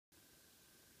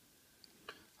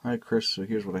Alright, Chris, so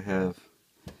here's what I have.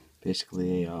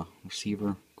 Basically a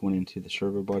receiver going into the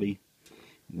Servo Buddy,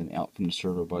 and then out from the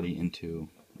Servo Buddy into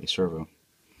a servo.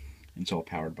 And it's all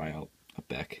powered by a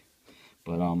Beck.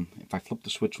 But if I flip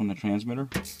the switch on the transmitter,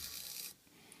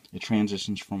 it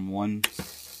transitions from one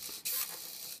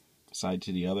side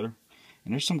to the other.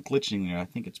 And there's some glitching there. I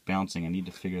think it's bouncing. I need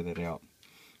to figure that out.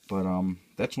 But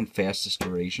that's on fastest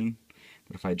duration.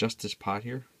 But if I adjust this pot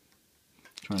here,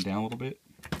 turn it down a little bit,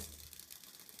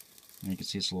 and you can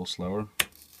see it's a little slower.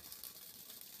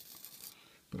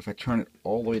 But if I turn it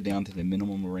all the way down to the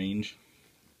minimum range,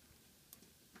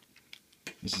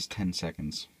 this is 10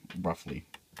 seconds, roughly.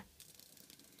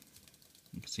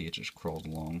 You can see it just crawls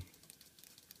along.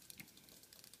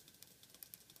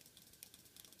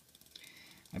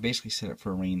 I basically set it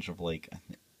for a range of like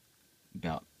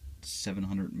about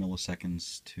 700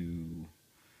 milliseconds to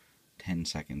 10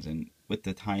 seconds, and with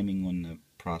the timing on the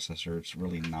processor, it's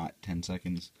really not 10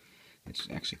 seconds. It's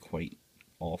actually quite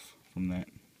off from that,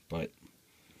 but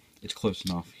it's close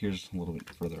enough. Here's a little bit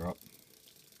further up.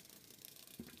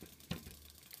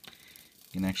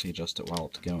 You can actually adjust it while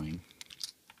it's going.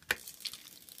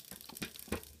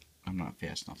 I'm not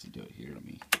fast enough to do it here. Let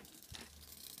me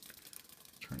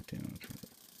turn it down.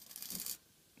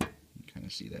 You can kind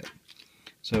of see that.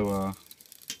 So,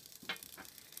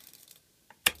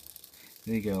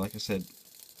 there you go. Like I said,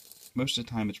 most of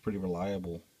the time it's pretty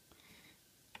reliable.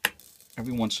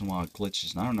 Every once in a while it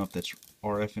glitches, and I don't know if that's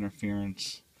RF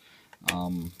interference,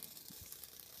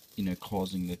 you know,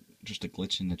 causing just a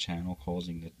glitch in the channel,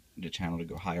 causing the channel to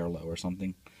go high or low or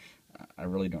something. I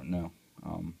really don't know.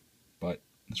 But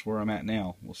that's where I'm at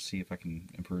now. We'll see if I can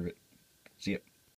improve it. See ya.